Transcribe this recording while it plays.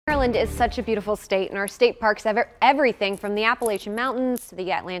Island is such a beautiful state, and our state parks have everything from the Appalachian Mountains to the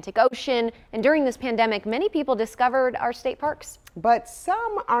Atlantic Ocean. And during this pandemic, many people discovered our state parks. But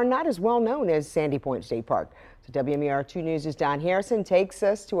some are not as well known as Sandy Point State Park. So WMER 2 News' Don Harrison takes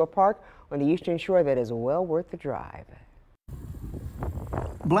us to a park on the Eastern Shore that is well worth the drive.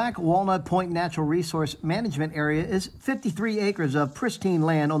 Black Walnut Point Natural Resource Management Area is 53 acres of pristine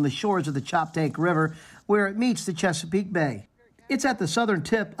land on the shores of the Choptank River where it meets the Chesapeake Bay. It's at the southern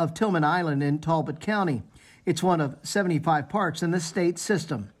tip of Tillman Island in Talbot County. It's one of 75 parks in the state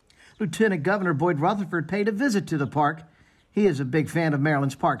system. Lieutenant Governor Boyd Rutherford paid a visit to the park. He is a big fan of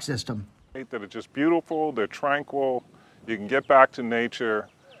Maryland's park system. That it's just beautiful, they're tranquil, you can get back to nature,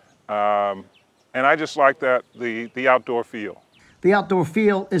 and I just like that, the outdoor feel. The outdoor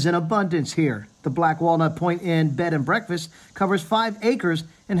feel is in abundance here. The Black Walnut Point Inn Bed and Breakfast covers 5 acres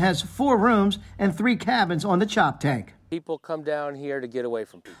and has 4 rooms and 3 cabins on the Choptank. People come down here to get away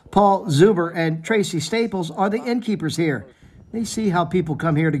from people. Paul Zuber and Tracy Staples are the innkeepers here. They see how people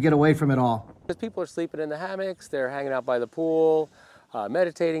come here to get away from it all. Because people are sleeping in the hammocks, they're hanging out by the pool,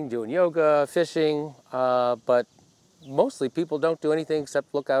 meditating, doing yoga, fishing, but mostly people don't do anything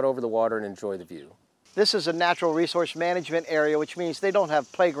except look out over the water and enjoy the view. This is a natural resource management area, which means they don't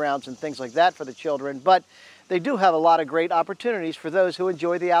have playgrounds and things like that for the children, but they do have a lot of great opportunities for those who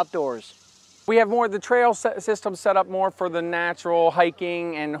enjoy the outdoors. We have more of the trail system set up more for the natural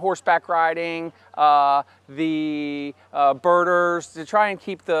hiking and horseback riding, the birders, to try and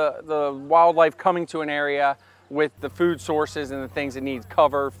keep the wildlife coming to an area with the food sources and the things it needs,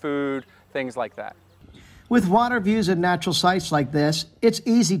 cover, food, things like that. With water views and natural sites like this, it's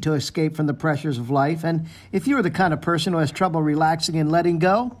easy to escape from the pressures of life. And if you're the kind of person who has trouble relaxing and letting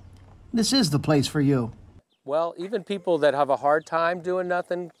go, this is the place for you. Well, even people that have a hard time doing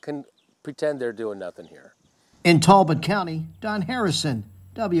nothing can pretend they're doing nothing here. In Talbot County, Don Harrison,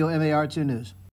 WMAR 2 News.